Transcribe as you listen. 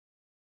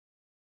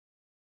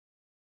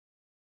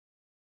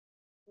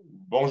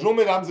Bonjour,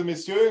 mesdames et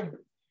messieurs.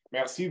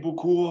 Merci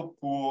beaucoup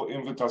pour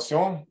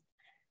l'invitation.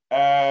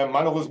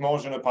 Malheureusement,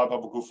 je ne parle pas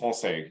beaucoup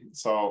français.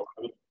 So,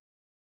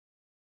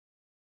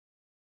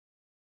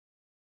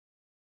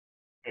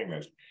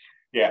 English.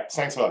 Yeah,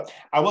 thanks a lot.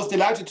 I was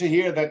delighted to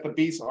hear that the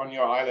bees on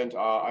your island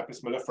are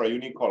Apis mellifera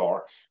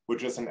unicolor,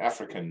 which is an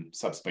African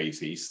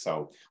subspecies.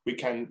 So we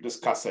can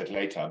discuss that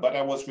later, but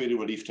I was really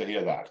relieved to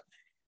hear that.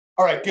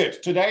 All right,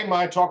 good. Today,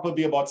 my talk will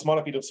be about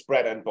smaller beetle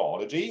spread and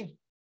biology.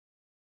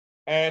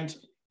 And,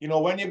 you know,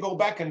 when you go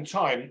back in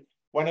time,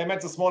 when I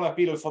met the smaller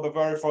beetle for the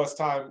very first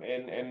time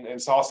in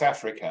South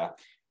Africa,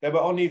 there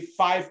were only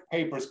 5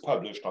 papers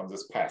published on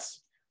this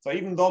pest. So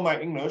even though my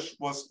English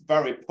was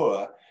very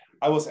poor,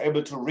 I was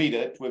able to read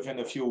it within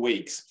a few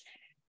weeks.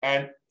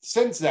 And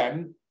since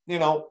then, you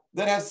know,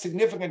 that has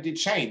significantly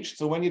changed.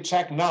 So when you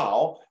check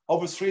now,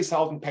 over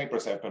 3,000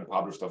 papers have been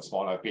published of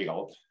smaller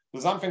beetle.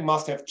 So something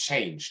must have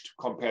changed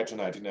compared to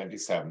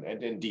 1997.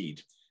 And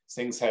indeed,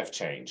 things have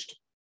changed.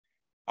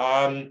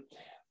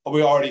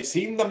 We already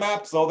seen the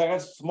map. So the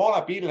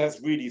smaller beetle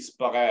has really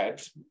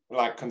spread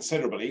like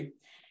considerably.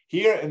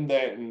 Here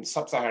in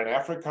sub-Saharan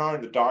Africa,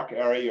 in the dark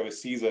area, you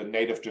see the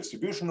native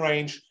distribution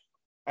range.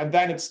 And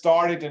then it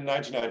started in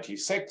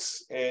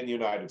 1996 in the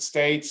United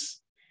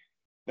States.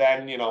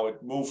 Then, you know,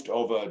 it moved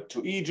over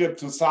to Egypt,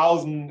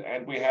 2000,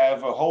 and we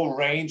have a whole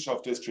range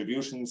of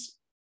distributions,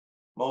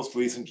 most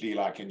recently,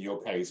 like in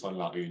your case, on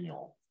La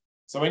Réunion.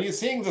 So when you're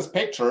seeing this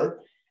picture,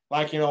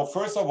 like, you know,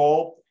 first of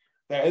all,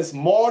 there is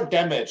more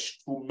damage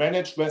to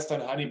managed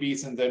Western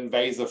honeybees in the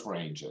invasive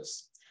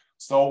ranges.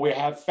 So we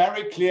have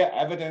very clear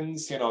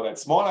evidence, you know, that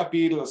smaller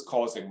beetle is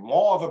causing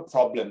more of a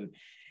problem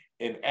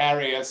in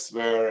areas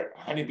where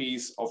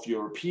honeybees of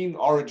European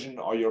origin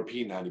or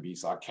European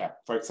honeybees are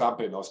kept, for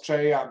example, in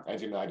Australia and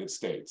the United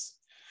States.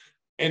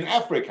 In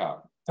Africa,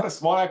 the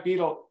smaller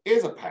beetle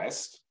is a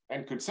pest,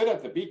 and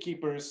considered the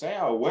beekeepers, they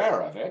are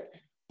aware of it,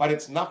 but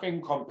it's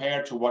nothing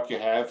compared to what you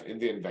have in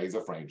the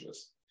invasive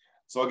ranges.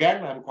 So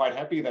again, I'm quite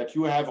happy that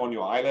you have on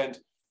your island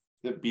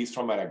the bees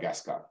from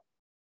Madagascar.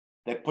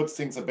 That puts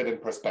things a bit in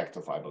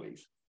perspective, I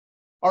believe.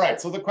 All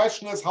right, so the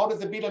question is, how did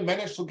the beetle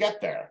manage to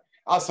get there?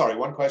 Sorry,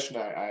 one question,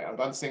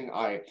 one thing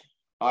I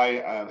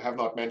have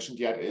not mentioned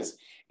yet is,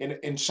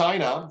 in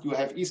China, you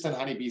have eastern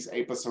honeybees,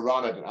 Apis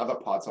cerana, and other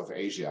parts of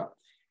Asia.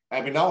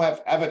 And we now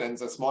have evidence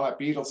that smaller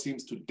beetle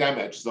seems to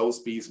damage those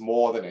bees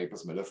more than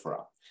Apis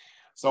mellifera.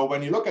 So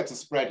when you look at the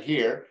spread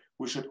here,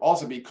 we should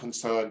also be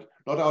concerned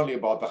not only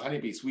about the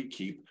honeybees we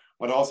keep,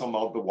 but also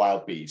about the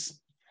wild bees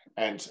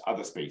and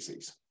other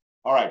species.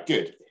 All right,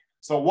 good.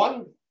 So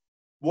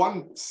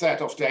one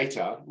set of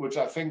data, which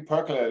I think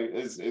percolated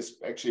is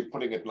actually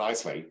putting it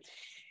nicely,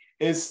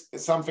 is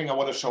something I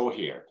want to show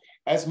here.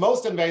 As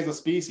most invasive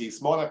species,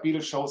 smaller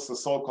beetle shows the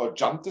so-called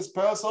jump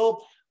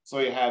dispersal. So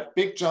you have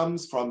big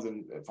jumps from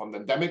the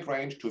endemic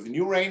range to the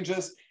new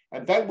ranges,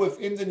 and then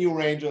within the new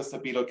ranges, the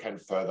beetle can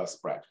further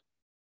spread.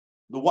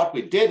 But what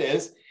we did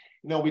is,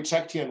 you know, we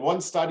checked here in one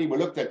study, we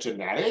looked at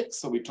genetics.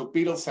 So we took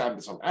beetle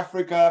samples from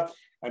Africa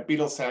and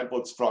beetle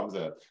samples from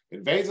the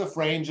invasive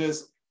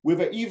ranges. We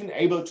were even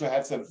able to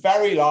have the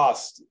very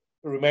last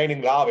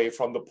remaining larvae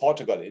from the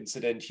Portugal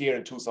incident here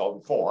in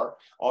 2004,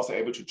 also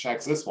able to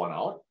check this one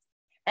out.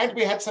 And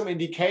we had some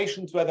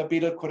indications where the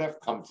beetle could have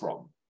come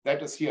from.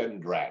 That is here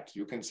in red.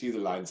 You can see the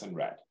lines in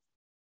red.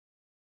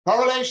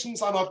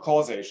 Correlations are not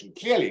causation,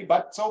 clearly.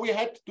 But so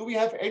do we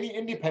have any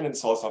independent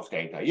source of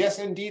data? Yes,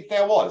 indeed,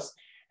 there was.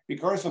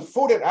 Because the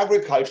Food and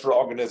Agriculture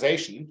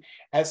Organization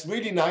has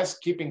really nice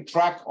keeping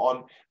track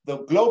on the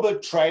global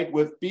trade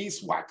with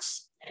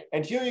beeswax.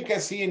 And here you can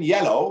see in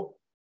yellow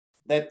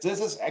that this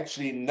is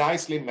actually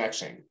nicely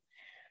matching.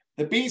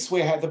 The beetles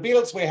we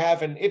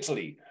have in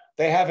Italy,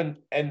 they have an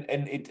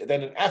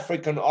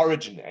African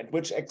origin, and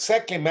which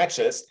exactly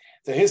matches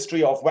the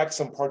history of wax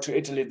import to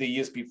Italy the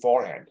years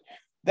beforehand.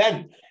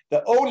 Then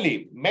the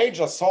only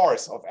major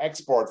source of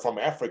export from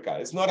Africa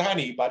is not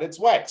honey, but it's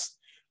wax.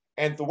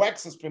 And the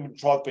wax has been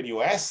brought in the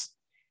US.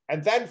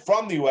 And then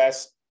from the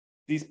US,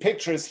 these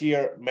pictures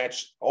here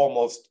match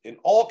almost in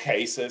all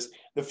cases.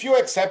 The few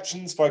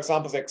exceptions, for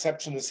example, the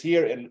exception is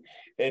here in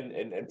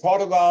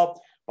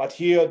Portugal, but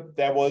here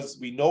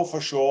we know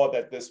for sure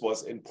that this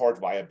was imported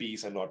via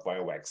bees and not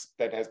via wax.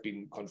 That has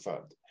been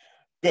confirmed.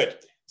 Good.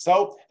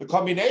 So the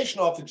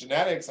combination of the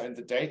genetics and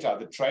the data,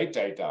 the trade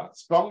data,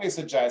 strongly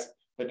suggests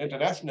that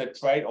international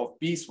trade of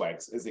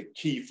beeswax is a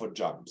key for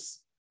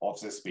jumps of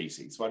this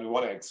species when we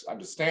want to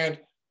understand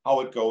how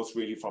it goes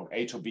really from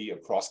A to B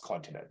across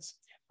continents.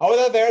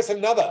 However, there's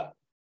another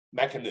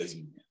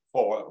mechanism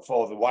for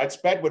the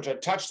widespread, which I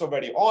touched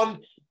already on.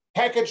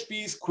 Packaged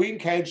bees, queen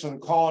cages,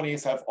 and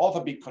colonies have also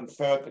been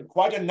confirmed in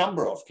quite a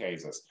number of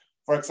cases.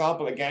 For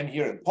example, again,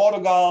 here in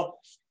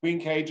Portugal, queen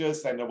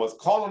cages, then there was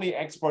colony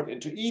export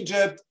into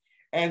Egypt,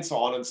 and so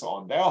on and so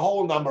on. There are a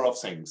whole number of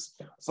things.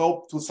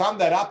 So to sum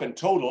that up in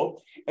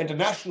total,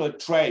 international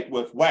trade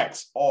with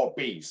wax or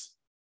bees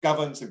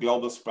governs the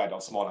global spread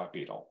of smaller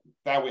beetle.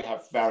 There we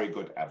have very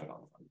good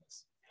evidence on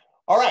this.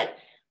 All right,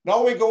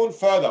 now we're going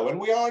further. When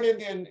we are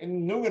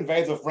in new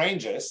invasive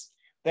ranges,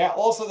 there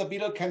also the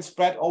beetle can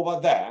spread over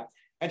there.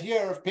 And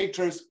here are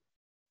pictures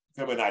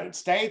from the United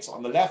States.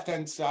 On the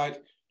left-hand side,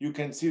 you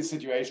can see the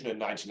situation in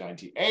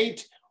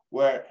 1998,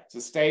 where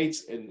the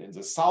states in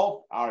the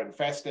south are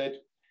infested.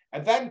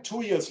 And then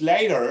 2 years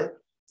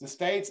later, the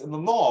states in the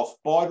north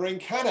bordering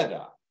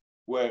Canada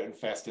were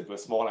infested with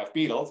small hive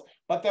beetles,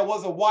 but there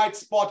was a white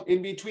spot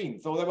in between.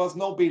 So there was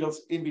no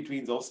beetles in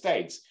between those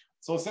states.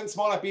 So since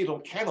small hive beetle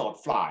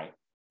cannot fly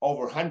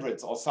over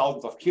hundreds or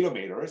thousands of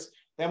kilometers,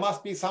 there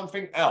must be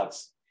something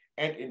else.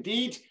 And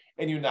indeed,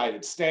 in the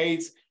United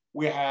States,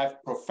 we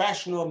have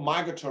professional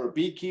migratory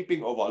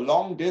beekeeping over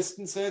long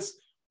distances.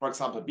 For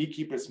example,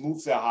 beekeepers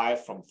move their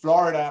hive from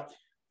Florida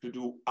to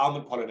do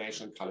almond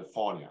pollination in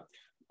California.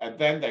 And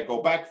then they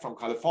go back from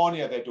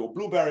California, they do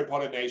blueberry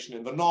pollination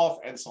in the north,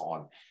 and so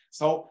on.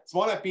 So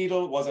small hive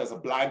beetle was as a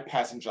blind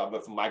passenger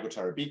with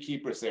migratory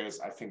beekeepers. There's,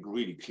 I think,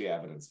 really clear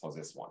evidence for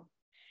this one.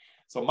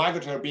 So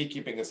migratory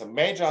beekeeping is a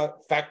major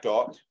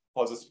factor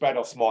for the spread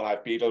of small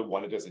hive beetle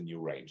when it is in new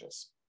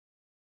ranges.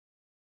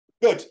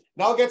 Good.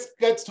 Now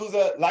let's to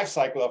the life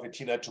cycle of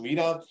Aethina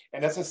tumida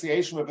in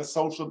association with a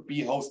social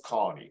bee host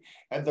colony.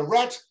 And the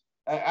red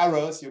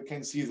arrows, you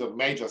can see the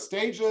major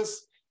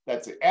stages.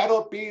 That's the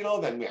adult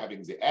beetle, then we're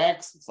having the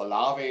eggs, the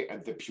larvae,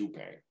 and the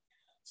pupae.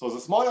 So the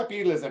smaller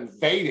beetle is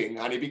invading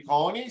honeybee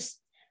colonies.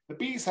 The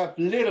bees have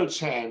little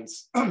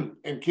chance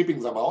in keeping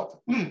them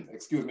out.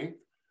 Excuse me.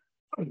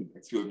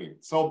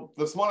 So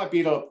the smaller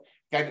beetle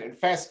can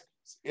infest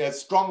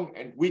strong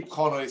and weak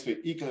colonies with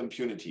equal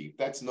impunity.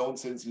 That's known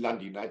since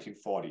Lundy,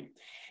 1940.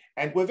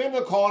 And within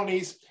the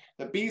colonies,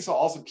 the bees are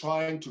also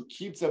trying to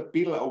keep the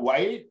beetle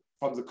away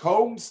from the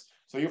combs.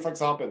 So here, for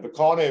example, in the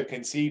corner, you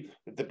can see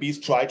that the bees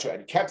try to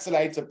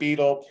encapsulate the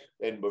beetle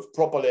with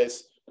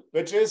propolis,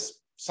 which is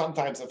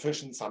sometimes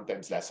efficient,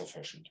 sometimes less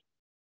efficient.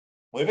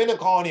 Within a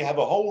colony, you have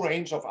a whole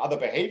range of other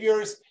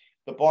behaviors.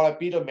 The border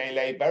beetle may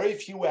lay very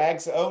few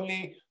eggs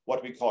only,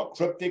 what we call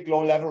cryptic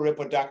low-level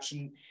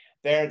reproduction.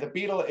 There, the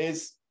beetle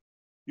is,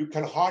 you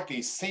can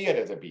hardly see it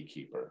as a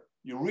beekeeper.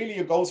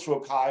 You go through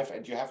a hive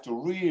and you have to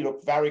really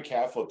look very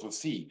careful to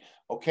see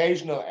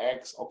occasional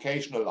eggs,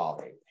 occasional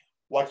larvae.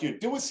 What you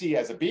do see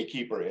as a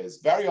beekeeper is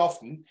very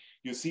often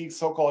you see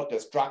so-called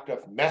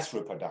destructive mass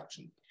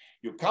reproduction.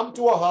 You come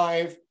to a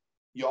hive,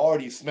 you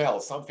already smell,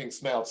 something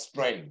smells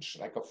strange,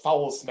 like a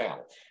foul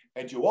smell.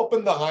 And you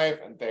open the hive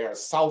and there are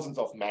thousands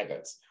of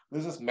maggots.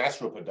 This is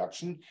mass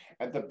reproduction.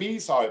 And the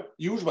bees are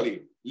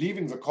usually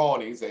leaving the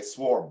colonies, they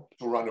swarm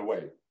to run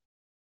away.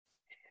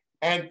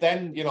 And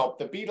then,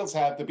 the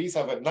bees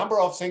have a number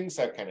of things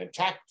that can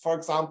attack, for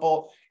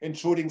example,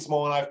 intruding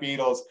small hive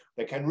beetles.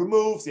 They can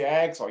remove the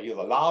eggs or the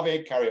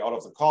larvae, carry out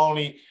of the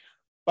colony.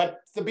 But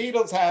the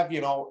beetles have,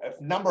 a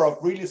number of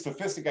really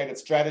sophisticated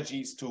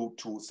strategies to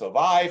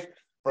survive.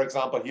 For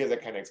example, here they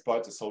can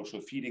exploit the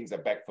social feedings, they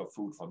beg for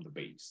food from the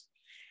bees.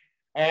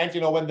 And,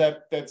 when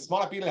the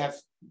smaller beetle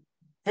has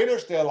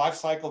finished their life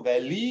cycle,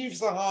 they leave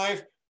the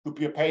hive to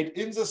pupate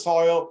in the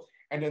soil.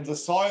 And in the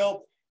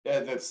soil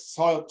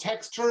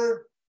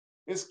texture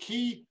is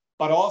key,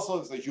 but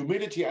also the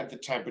humidity and the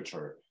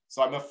temperature.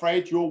 So I'm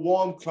afraid your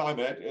warm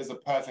climate is a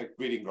perfect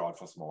breeding ground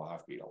for small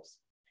hive beetles.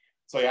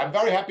 So yeah, I'm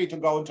very happy to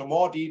go into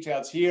more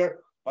details here,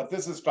 but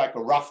this is like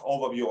a rough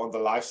overview on the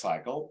life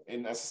cycle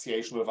in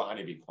association with a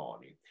honeybee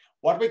colony.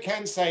 What we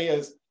can say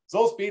is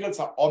those beetles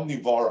are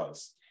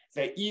omnivorous.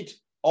 They eat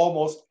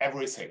almost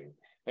everything.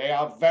 They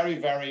are very,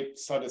 very,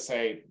 so to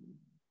say,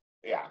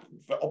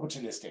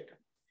 opportunistic.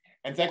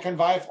 And they can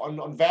survive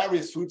on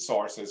various food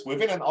sources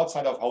within and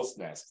outside of host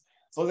nest.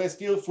 So they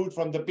steal food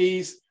from the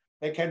bees.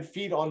 They can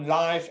feed on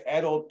live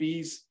adult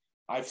bees.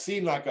 I've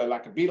seen like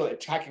a beetle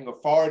attacking a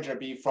forager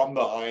bee from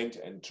behind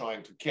and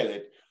trying to kill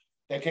it.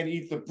 They can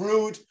eat the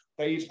brood.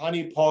 They eat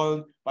honey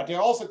pollen, but they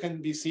also can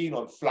be seen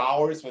on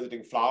flowers,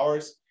 visiting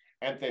flowers,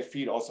 and they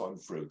feed also on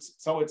fruits.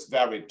 So it's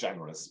very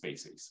generous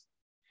species.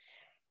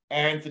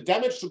 And the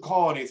damage to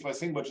colonies, I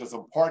think, which is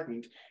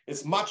important,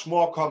 is much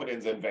more common in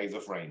the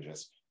invasive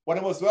ranges. When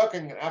I was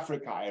working in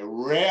Africa, I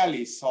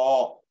rarely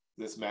saw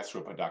this mass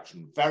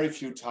reproduction, very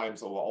few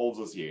times over all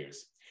those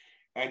years.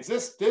 And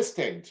this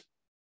distinct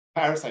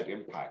parasite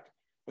impact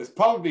is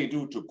probably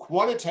due to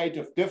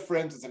quantitative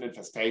differences in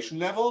infestation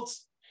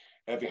levels.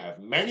 If you have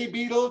many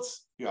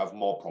beetles, you have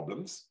more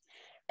problems,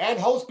 and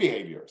host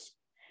behaviors.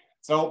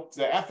 So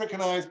the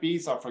Africanized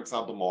bees are, for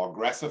example, more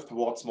aggressive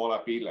towards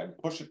smaller beetle and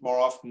push it more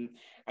often.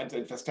 And the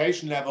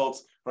infestation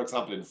levels, for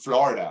example, in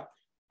Florida,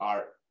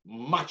 are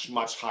much,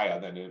 much higher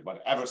than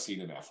what ever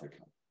seen in Africa.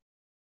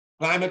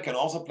 Climate can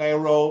also play a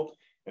role.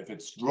 If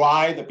it's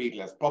dry, the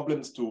beetle has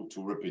problems to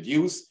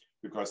reproduce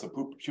because the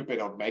pupae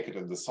don't make it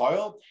in the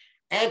soil.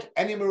 And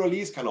animal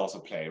release can also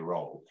play a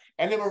role.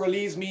 Animal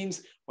release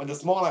means when the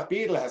smaller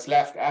beetle has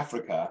left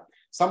Africa,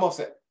 some of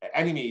the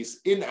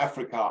enemies in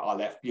Africa are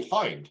left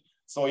behind.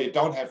 So you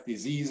don't have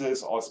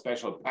diseases or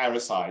special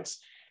parasites,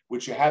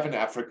 which you have in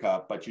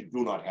Africa, but you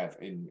do not have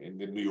in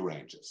the new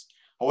ranges.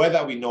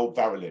 However, we know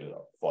very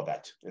little for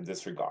that in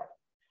this regard.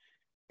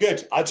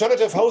 Good.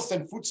 Alternative hosts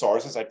and food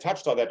sources, I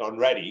touched on that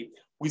already.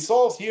 We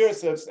saw here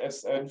as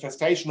an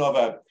infestation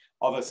of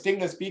of a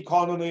stingless bee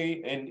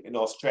colony in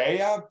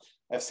Australia.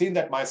 I've seen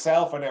that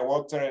myself when I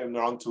worked there in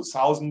around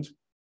 2000.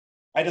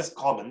 It is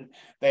common.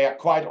 They are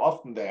quite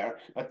often there,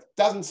 but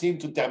doesn't seem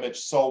to damage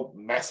so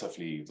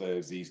massively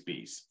these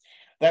bees.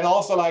 Then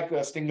also like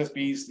stingless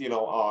bees,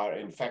 are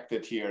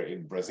infected here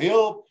in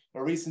Brazil,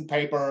 a recent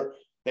paper.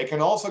 They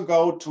can also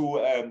go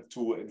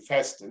to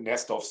infest a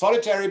nest of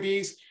solitary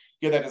bees.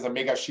 Here that is a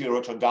Megachiel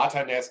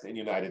rotundata nest in the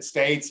United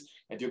States.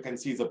 And you can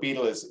see the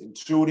beetle is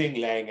intruding,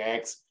 laying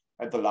eggs,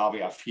 and the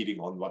larvae are feeding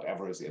on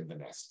whatever is in the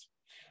nest.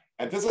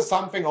 And this is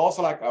something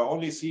also like I've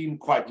only seen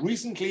quite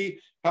recently,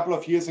 a couple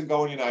of years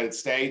ago in the United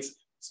States.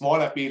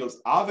 Smaller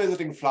beetles are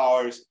visiting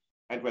flowers,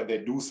 and when they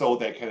do so,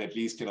 they can at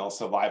least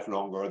survive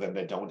longer than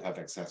they don't have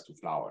access to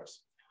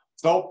flowers.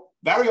 So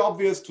very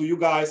obvious to you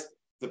guys,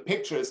 the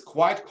picture is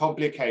quite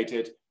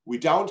complicated. We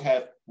don't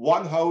have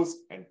one host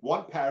and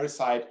one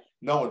parasite.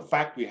 No, in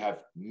fact, we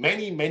have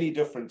many, many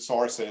different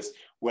sources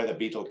where the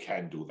beetle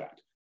can do that.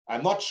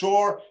 I'm not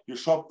sure, you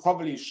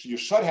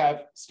should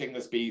have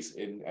stingless bees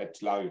at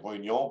La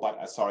Réunion,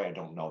 but sorry, I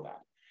don't know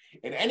that.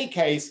 In any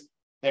case,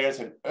 there is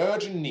an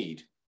urgent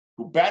need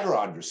to better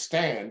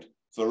understand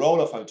the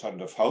role of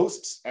alternative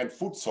hosts and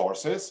food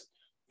sources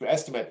to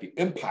estimate the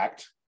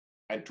impact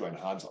and to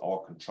enhance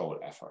our control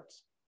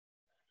efforts.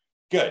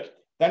 Good.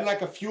 Then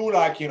like a few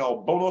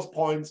bonus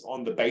points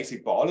on the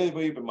basic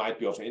biology that might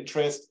be of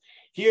interest.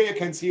 Here you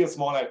can see a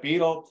smaller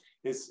beetle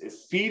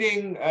is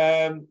feeding,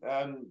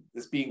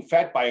 is being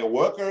fed by a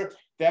worker.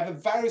 They have a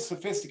very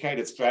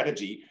sophisticated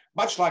strategy,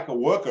 much like a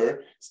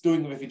worker is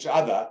doing with each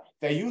other.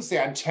 They use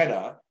their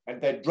antenna and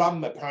they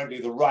drum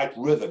apparently the right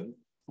rhythm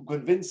to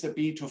convince the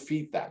bee to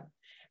feed them.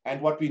 And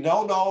what we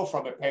now know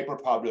from a paper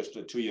published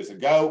 2 years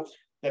ago,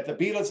 that the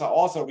beetles are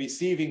also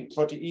receiving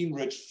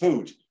protein-rich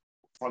food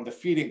from the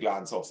feeding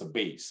glands of the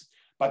bees.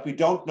 But we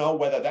don't know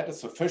whether that is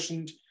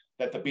sufficient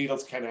that the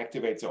beetles can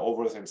activate the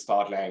ovaries and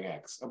start laying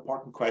eggs.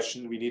 Important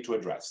question we need to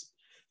address.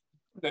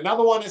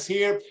 Another one is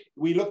here.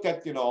 We looked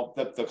at the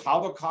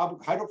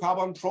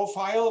hydrocarbon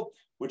profile,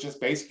 which is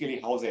basically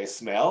how they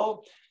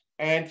smell.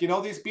 And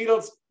these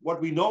beetles,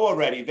 what we know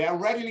already, they're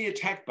readily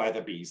attacked by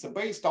the bees. The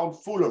bees don't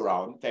fool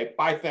around. They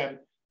bite them,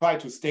 try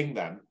to sting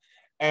them.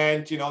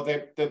 And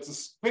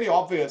it's pretty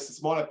obvious the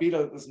smaller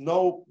beetle is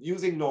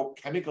using no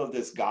chemical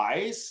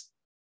disguise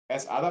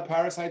as other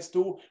parasites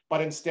do,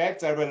 but instead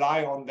they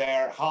rely on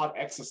their hard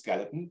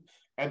exoskeleton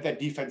and their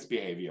defense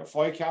behavior.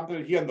 For example,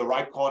 here in the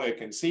right corner, you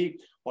can see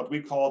what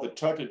we call the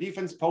turtle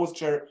defense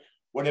posture.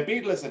 When a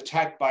beetle is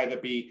attacked by the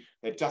bee,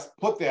 they just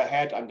put their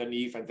head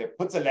underneath and they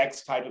put the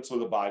legs tighter to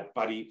the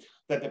body,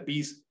 that the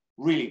bees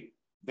really,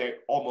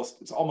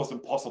 it's almost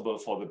impossible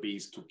for the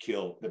bees to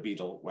kill the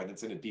beetle when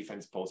it's in a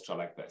defense posture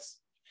like this.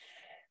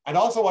 And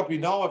also what we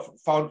know, have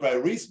found very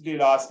recently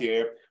last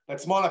year,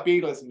 that smaller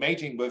beetle is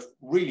mating with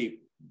really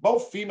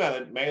both female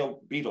and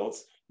male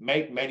beetles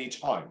mate many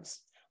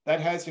times. That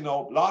has,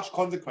 large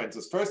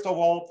consequences. First of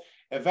all,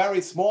 a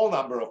very small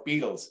number of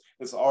beetles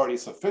is already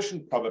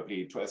sufficient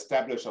probably to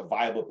establish a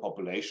viable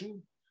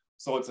population.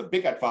 So it's a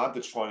big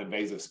advantage for an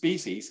invasive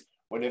species.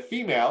 When the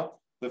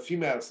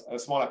females,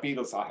 smaller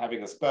beetles are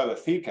having a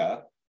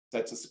spermatheca,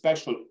 that's a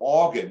special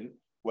organ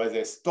where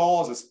they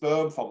store the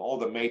sperm from all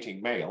the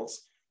mating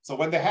males. So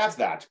when they have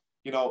that,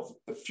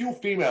 a few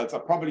females are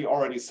probably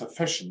already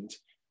sufficient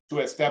to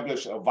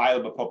establish a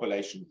viable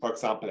population, for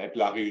example, at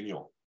La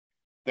Réunion.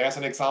 There's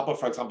an example,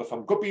 for example,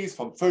 from guppies,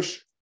 from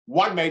fish.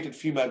 One mated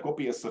female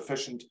guppy is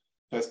sufficient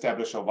to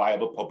establish a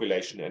viable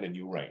population in a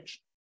new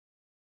range.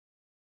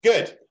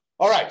 Good.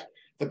 All right.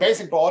 The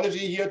basic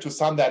biology here, to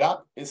sum that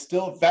up, is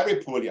still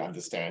very poorly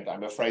understood,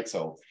 I'm afraid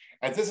so.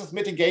 And this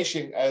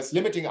is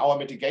limiting our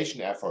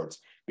mitigation efforts,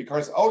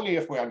 because only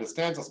if we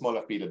understand the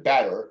smaller beetle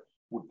better,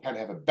 we can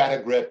have a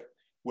better grip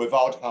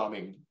without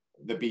harming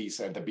the bees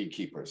and the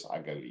beekeepers, I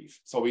believe.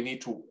 So we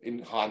need to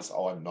enhance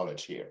our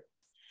knowledge here.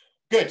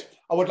 Good.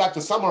 I would like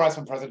to summarize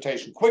my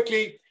presentation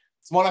quickly.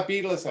 Smaller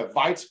beetle is a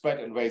widespread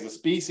invasive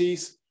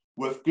species,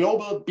 with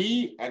global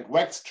bee and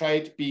wax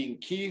trade being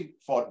key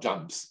for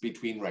jumps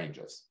between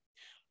ranges.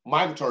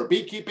 Migratory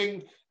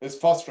beekeeping is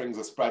fostering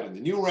the spread in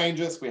the new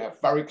ranges. We have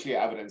very clear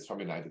evidence from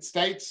the United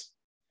States.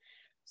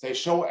 They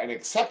show an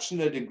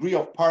exceptional degree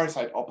of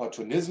parasite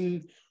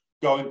opportunism,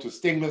 going to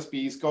stingless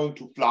bees, going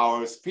to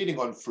flowers, feeding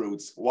on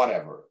fruits,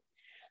 whatever.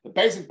 The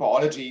basic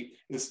biology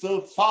is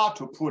still far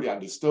too poorly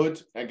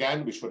understood.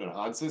 Again, we should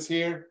enhance this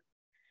here.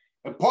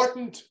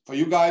 Important for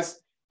you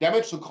guys,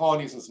 damage to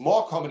colonies is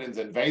more common in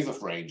the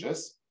invasive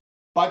ranges,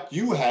 but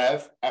you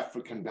have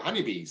African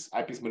honeybees,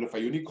 Apis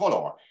mellifera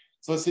unicolor.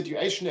 So the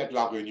situation at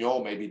La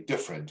Réunion may be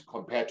different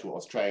compared to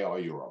Australia or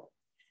Europe.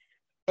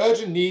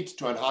 Urgent need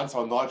to enhance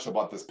our knowledge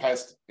about this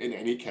pest in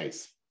any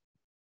case.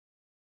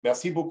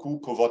 Merci beaucoup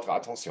pour votre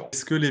attention.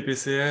 Est-ce que les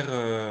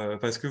PCR,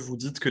 parce que vous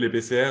dites que les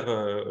PCR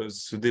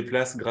se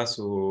déplacent grâce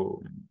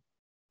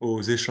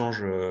aux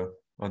échanges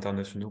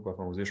internationaux, quoi,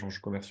 enfin aux échanges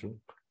commerciaux,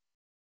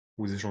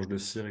 aux échanges de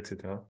cire, etc.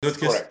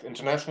 Correct.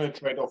 International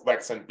trade of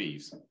wax and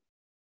bees.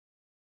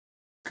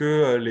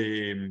 Que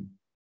les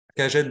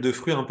cagettes de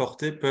fruits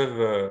importés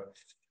peuvent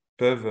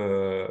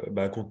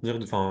peuvent contenir,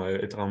 enfin,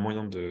 être un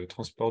moyen de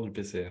transport du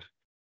PCR?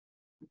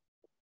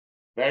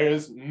 There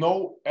is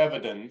no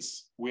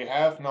evidence. We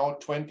have now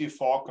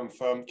 24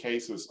 confirmed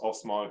cases of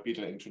small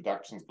beetle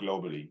introductions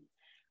globally.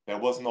 There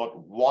was not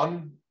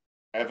one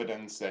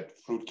evidence that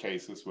fruit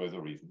cases were the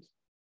reasons.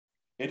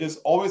 It is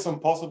always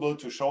impossible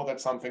to show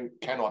that something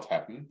cannot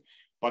happen,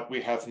 but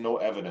we have no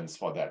evidence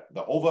for that.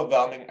 The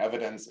overwhelming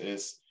evidence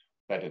is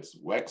that it's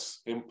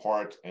wax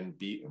import and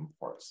bee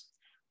imports.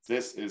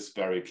 This is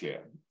very clear.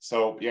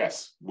 So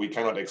yes, we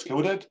cannot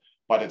exclude it,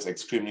 but it's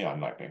extremely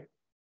unlikely.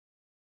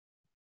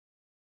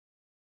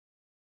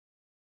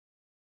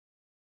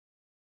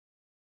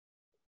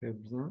 Très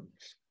bien.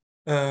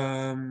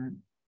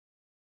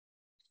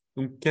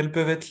 Donc, quels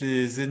peuvent être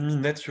les ennemis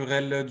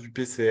naturels du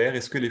PCR?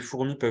 Est-ce que les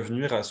fourmis peuvent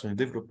nuire à son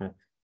développement?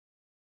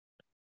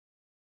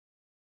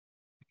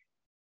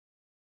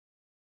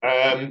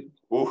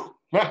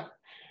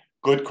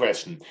 Good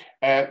question.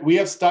 We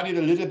have studied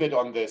a little bit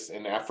on this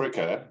in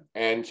Africa,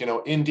 and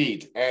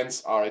indeed,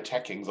 ants are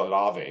attacking the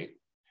larvae.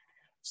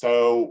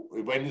 So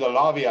when the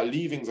larvae are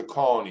leaving the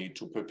colony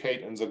to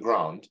pupate in the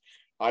ground,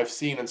 I've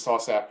seen in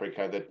South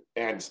Africa that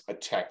ants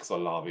attack the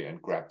larvae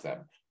and grab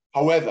them.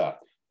 However,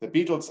 the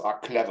beetles are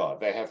clever.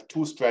 They have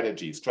two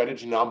strategies.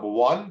 Strategy number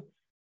one,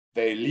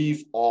 they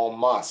leave en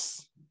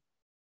masse.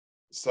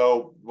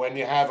 So when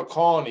you have a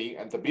colony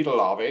and the beetle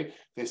larvae,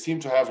 they seem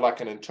to have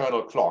like an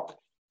internal clock.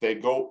 They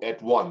go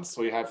at once.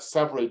 So you have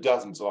several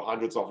dozens or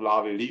hundreds of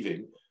larvae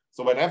leaving.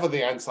 So whenever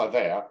the ants are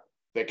there,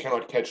 they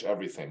cannot catch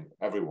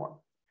everyone.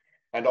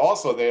 And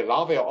also the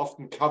larvae are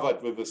often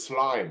covered with the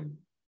slime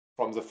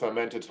from the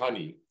fermented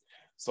honey.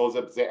 So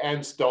that the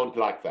ants don't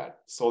like that.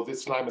 So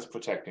this slime is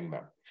protecting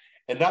them.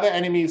 Another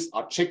enemies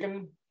are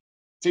chicken.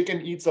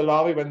 Chicken eats the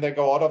larvae when they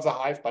go out of the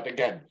hive. But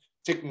again,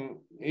 chicken,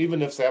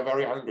 even if they're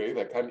very hungry,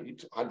 they can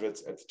eat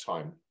hundreds at a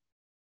time.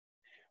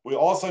 We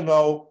also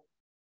know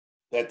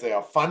that there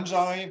are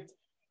fungi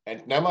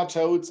and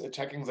nematodes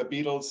attacking the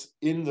beetles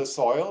in the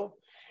soil,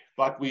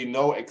 but we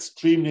know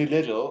extremely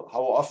little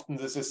how often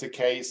this is the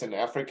case in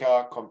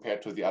Africa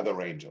compared to the other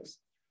ranges.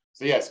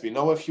 So yes, we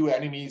know a few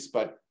enemies,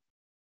 but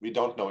we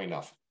don't know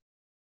enough.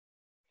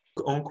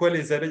 En quoi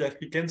les abeilles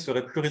africaines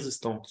seraient plus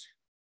résistantes?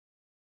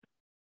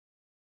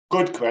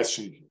 Good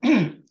question.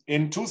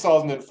 In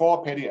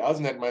 2004, Patty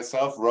Elson and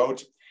myself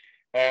wrote,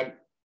 the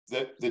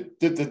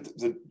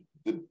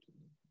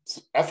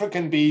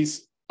African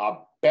bees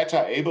are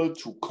better able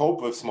to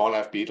cope with small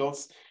hive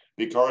beetles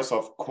because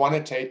of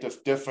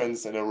quantitative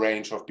difference in a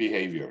range of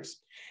behaviors.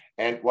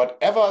 And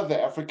whatever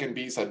the African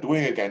bees are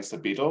doing against the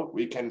beetle,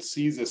 we can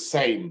see the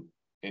same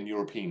in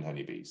European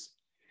honeybees.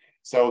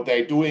 So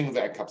they're doing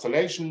the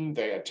encapsulation,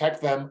 they attack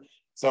them.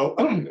 So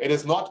it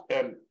is not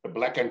a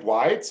black and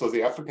white. So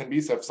the African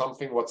bees have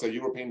something what the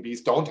European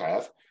bees don't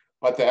have,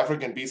 but the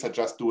African bees are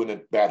just doing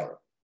it better.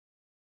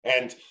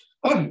 And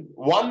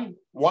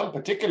one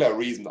particular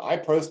reason I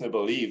personally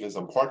believe is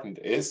important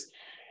is,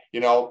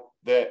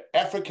 the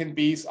African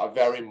bees are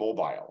very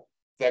mobile.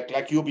 They're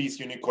like your bees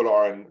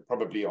unicolor and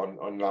probably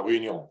on La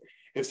Réunion.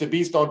 If the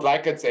bees don't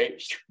like it,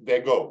 they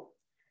go.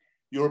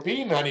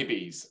 European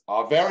honeybees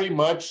are very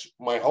much,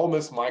 my home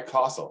is my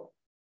castle.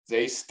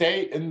 They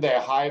stay in their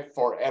hive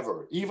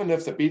forever, even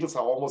if the beetles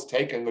are almost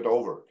taking it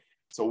over.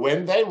 So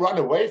when they run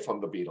away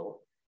from the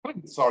beetle,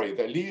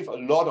 they leave a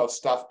lot of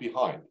stuff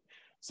behind.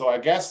 So I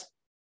guess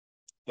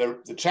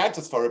the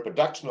chances for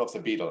reproduction of the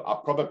beetle are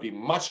probably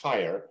much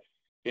higher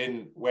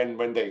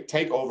when they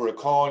take over a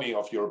colony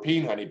of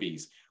European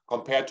honeybees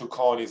compared to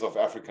colonies of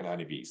African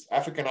honeybees.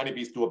 African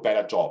honeybees do a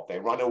better job. They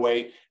run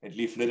away and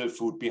leave little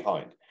food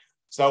behind.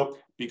 So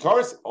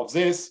because of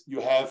this,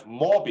 you have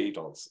more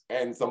beetles.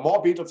 And the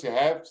more beetles you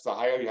have, the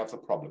higher you have the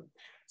problem.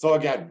 So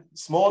again,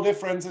 small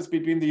differences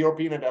between the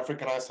European and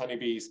Africanized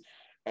honeybees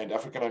and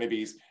African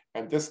honeybees.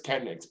 And this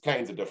can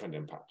explain the different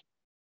impact.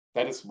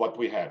 That is what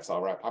we have. So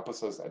our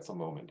hypothesis at the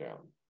moment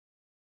down.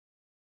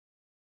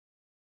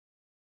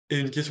 Et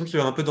une question qui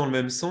va un peu dans le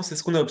même sens,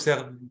 est-ce qu'on a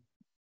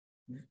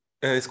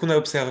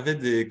observé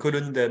des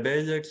colonies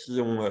d'abeilles qui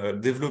ont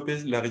développé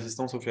la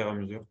résistance au fur et à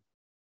mesure?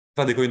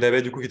 Enfin, des colonies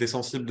d'abeilles, du coup, qui étaient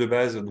sensibles de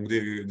base, donc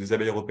des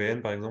abeilles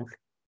européennes, par exemple?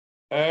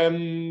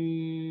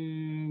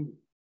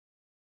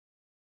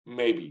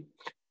 Maybe.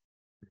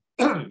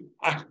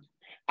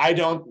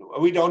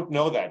 We don't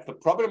know that. The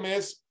problem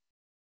is,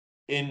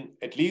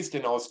 at least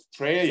in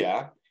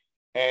Australia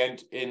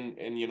and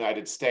in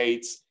United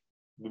States,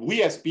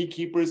 we as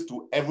beekeepers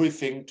do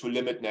everything to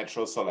limit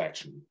natural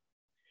selection.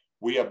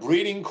 We are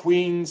breeding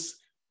queens,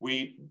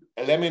 we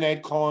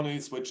eliminate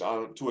colonies which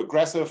are too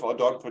aggressive or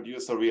don't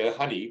produce the real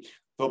honey.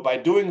 So by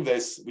doing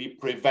this, we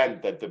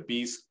prevent that the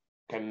bees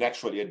can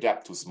naturally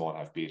adapt to small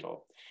hive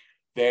beetle.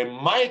 There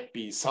might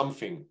be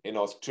something in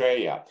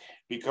Australia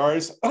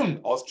because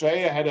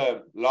Australia had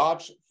a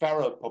large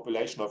feral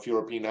population of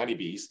European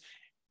honeybees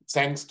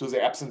thanks to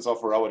the absence of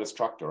varroa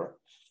destructor.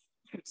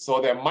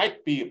 So there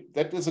might be,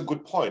 that is a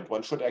good point.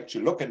 One should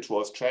actually look into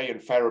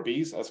Australian feral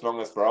bees as long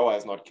as varroa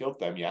has not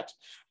killed them yet,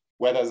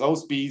 whether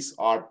those bees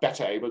are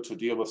better able to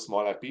deal with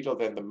small hive beetle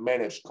than the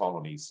managed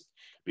colonies.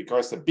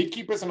 because the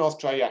beekeepers in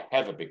Australia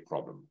have a big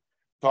problem.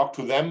 Talk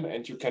to them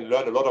and you can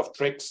learn a lot of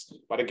tricks.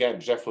 But again,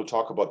 Jeff will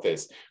talk about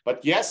this.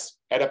 But yes,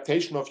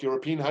 adaptation of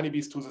European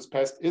honeybees to this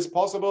pest is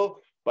possible,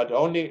 but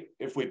only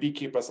if we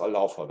beekeepers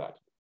allow for that.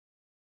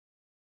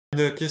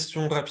 Une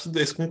question rapide,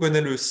 est-ce qu'on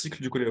connaît le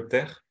cycle du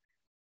coléoptère?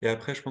 Et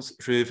après, je pense,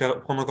 je vais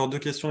prendre encore 2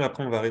 questions et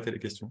après on va arrêter les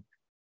questions.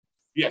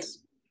 Yes.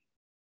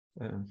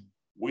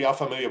 We are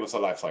familiar with the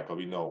life cycle.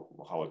 We know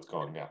how it's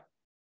going, yeah.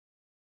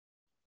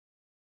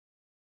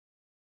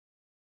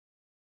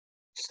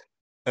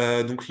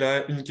 Donc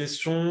là, une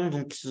question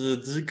donc, qui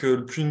dit que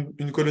plus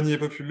une colonie est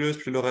populeuse,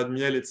 plus elle aura de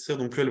miel et de cire,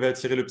 donc plus elle va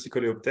attirer le petit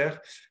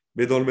coléoptère.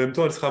 Mais dans le même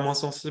temps, elle sera moins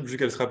sensible vu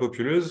qu'elle sera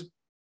populeuse.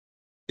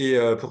 Et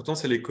pourtant,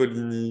 c'est les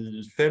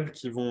colonies faibles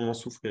qui vont en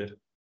souffrir.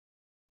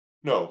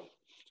 No,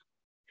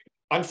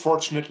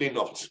 unfortunately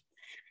not.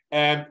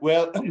 And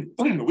well,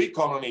 weak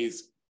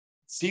colonies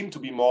seem to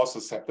be more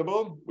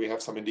susceptible. We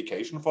have some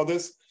indication for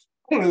this.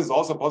 This is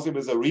also possible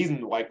as a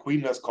reason why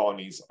queenless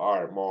colonies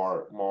are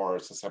more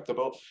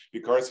susceptible,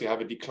 because you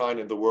have a decline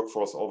in the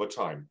workforce over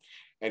time.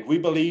 And we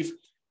believe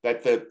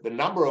that the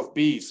number of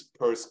bees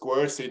per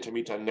square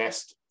centimeter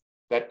nest,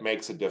 that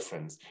makes a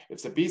difference.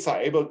 If the bees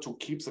are able to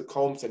keep the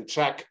combs in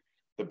check,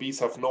 the bees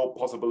have no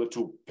possibility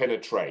to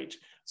penetrate.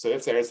 So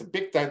if there is a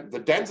big,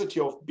 the density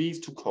of bees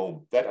to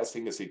comb, that I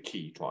think is a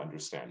key to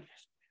understand.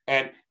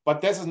 But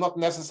this does not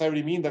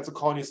necessarily mean that the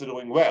colonies are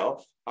doing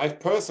well. I've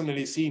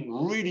personally seen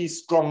really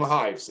strong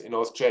hives in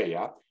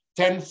Australia,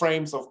 10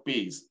 frames of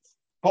bees,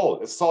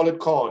 a solid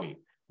colony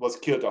was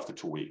killed after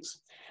 2 weeks.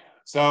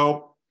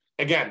 So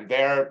again,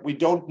 we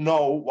don't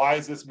know why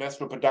this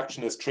mass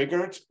reproduction is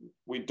triggered.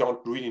 We don't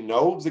really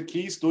know the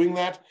keys doing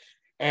that.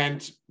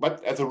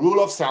 But as a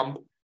rule of thumb,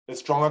 a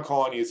stronger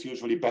colony is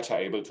usually better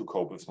able to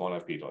cope with small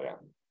hive beetle, yeah.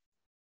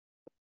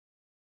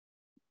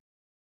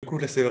 Du coup,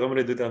 là, c'est vraiment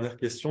les 2 dernières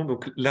questions.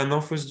 Donc, la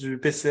nymphose du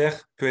PCR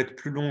peut être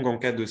plus longue en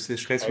cas de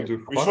sécheresse ou de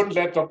froid. We shouldn't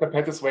let Dr.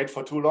 Pettis wait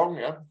for too long,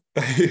 yeah?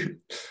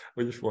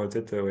 Oui, il faudra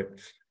peut-être, ouais.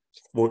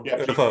 Bon,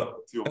 Yeah,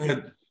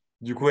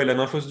 du coup, la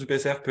nymphose du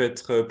PCR peut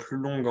être plus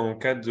longue en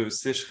cas de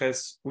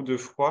sécheresse ou de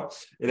froid.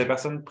 Et la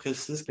personne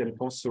précise qu'elle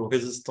pense aux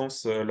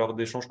résistances lors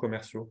d'échanges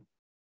commerciaux.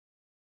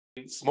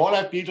 Small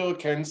hive beetle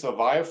can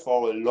survive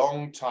for a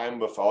long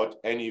time without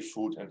any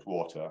food and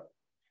water,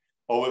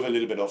 or with a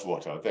little bit of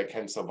water. They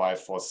can survive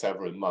for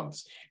several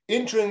months.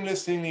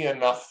 Interestingly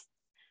enough,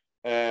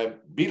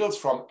 beetles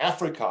from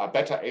Africa are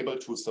better able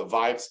to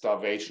survive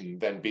starvation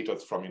than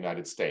beetles from the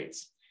United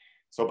States.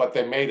 So, but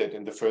they made it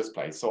in the first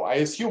place. So I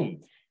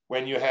assume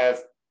when you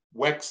have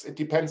wax, it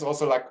depends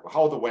also like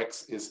how the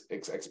wax is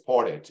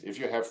exported. If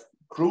you have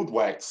crude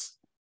wax,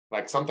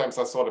 like sometimes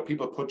I saw that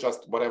people put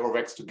just whatever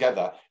wax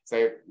together,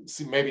 they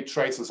see maybe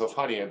traces of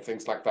honey and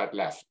things like that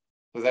left.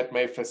 So that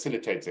may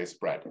facilitate their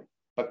spread.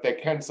 But they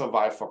can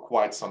survive for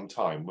quite some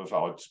time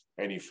without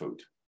any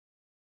food.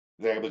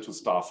 They're able to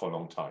starve for a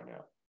long time,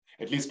 yeah.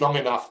 At least long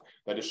enough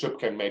that a ship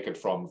can make it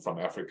from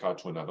Africa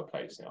to another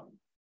place, yeah.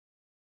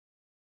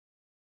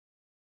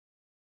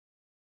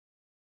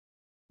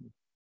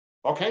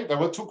 Okay, there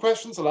were 2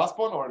 questions, the last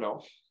one or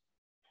no?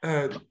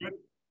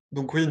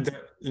 Donc oui,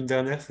 une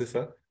dernière, c'est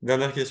ça.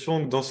 Dernière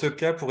question. Dans ce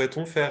cas,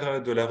 pourrait-on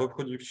faire de la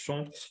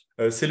reproduction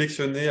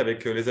sélectionnée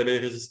avec les abeilles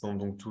résistantes,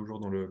 donc toujours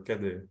dans le cas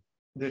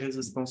des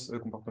résistances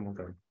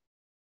comportementales?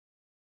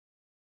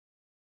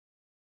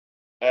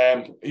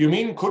 You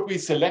mean, could we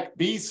select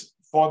bees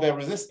for their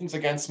resistance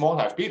against small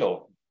hive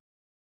beetle?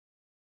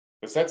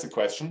 If that's the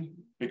question,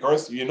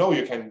 because you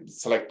can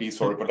select bees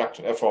for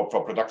reproduction, for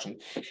production.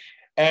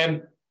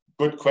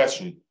 Good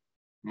question.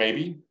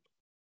 Maybe.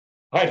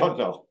 I don't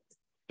know.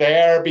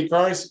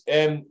 Because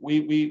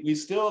we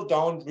still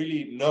don't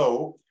really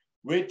know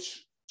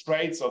which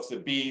traits of the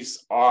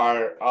bees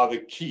are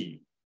the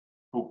key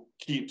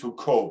to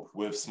cope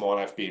with small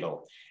hive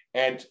beetle.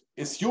 And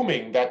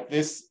assuming that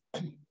this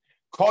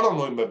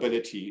colony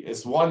mobility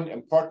is one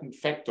important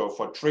factor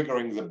for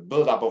triggering the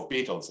buildup of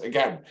beetles.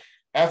 Again,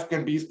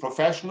 African bees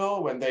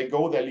professional, when they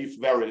go, they leave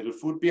very little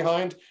food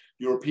behind.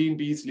 European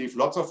bees leave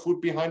lots of food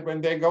behind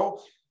when they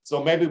go.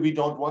 So maybe we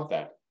don't want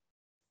that.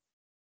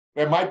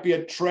 There might be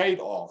a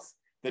trade-off.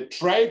 The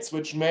traits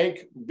which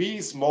make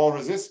bees more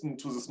resistant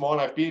to the small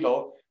hive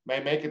beetle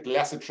may make it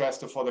less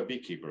attractive for the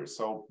beekeepers.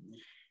 So,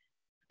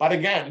 but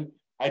again,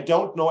 I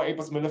don't know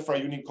Apis mellifera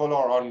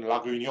unicolor on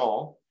La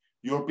Réunion.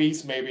 Your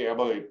bees may be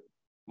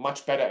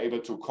much better able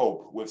to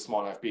cope with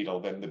small hive beetle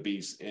than the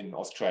bees in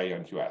Australia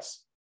and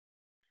US.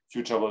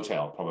 Future will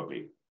tell,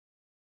 probably.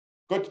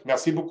 Good,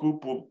 merci beaucoup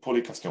pour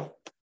les questions.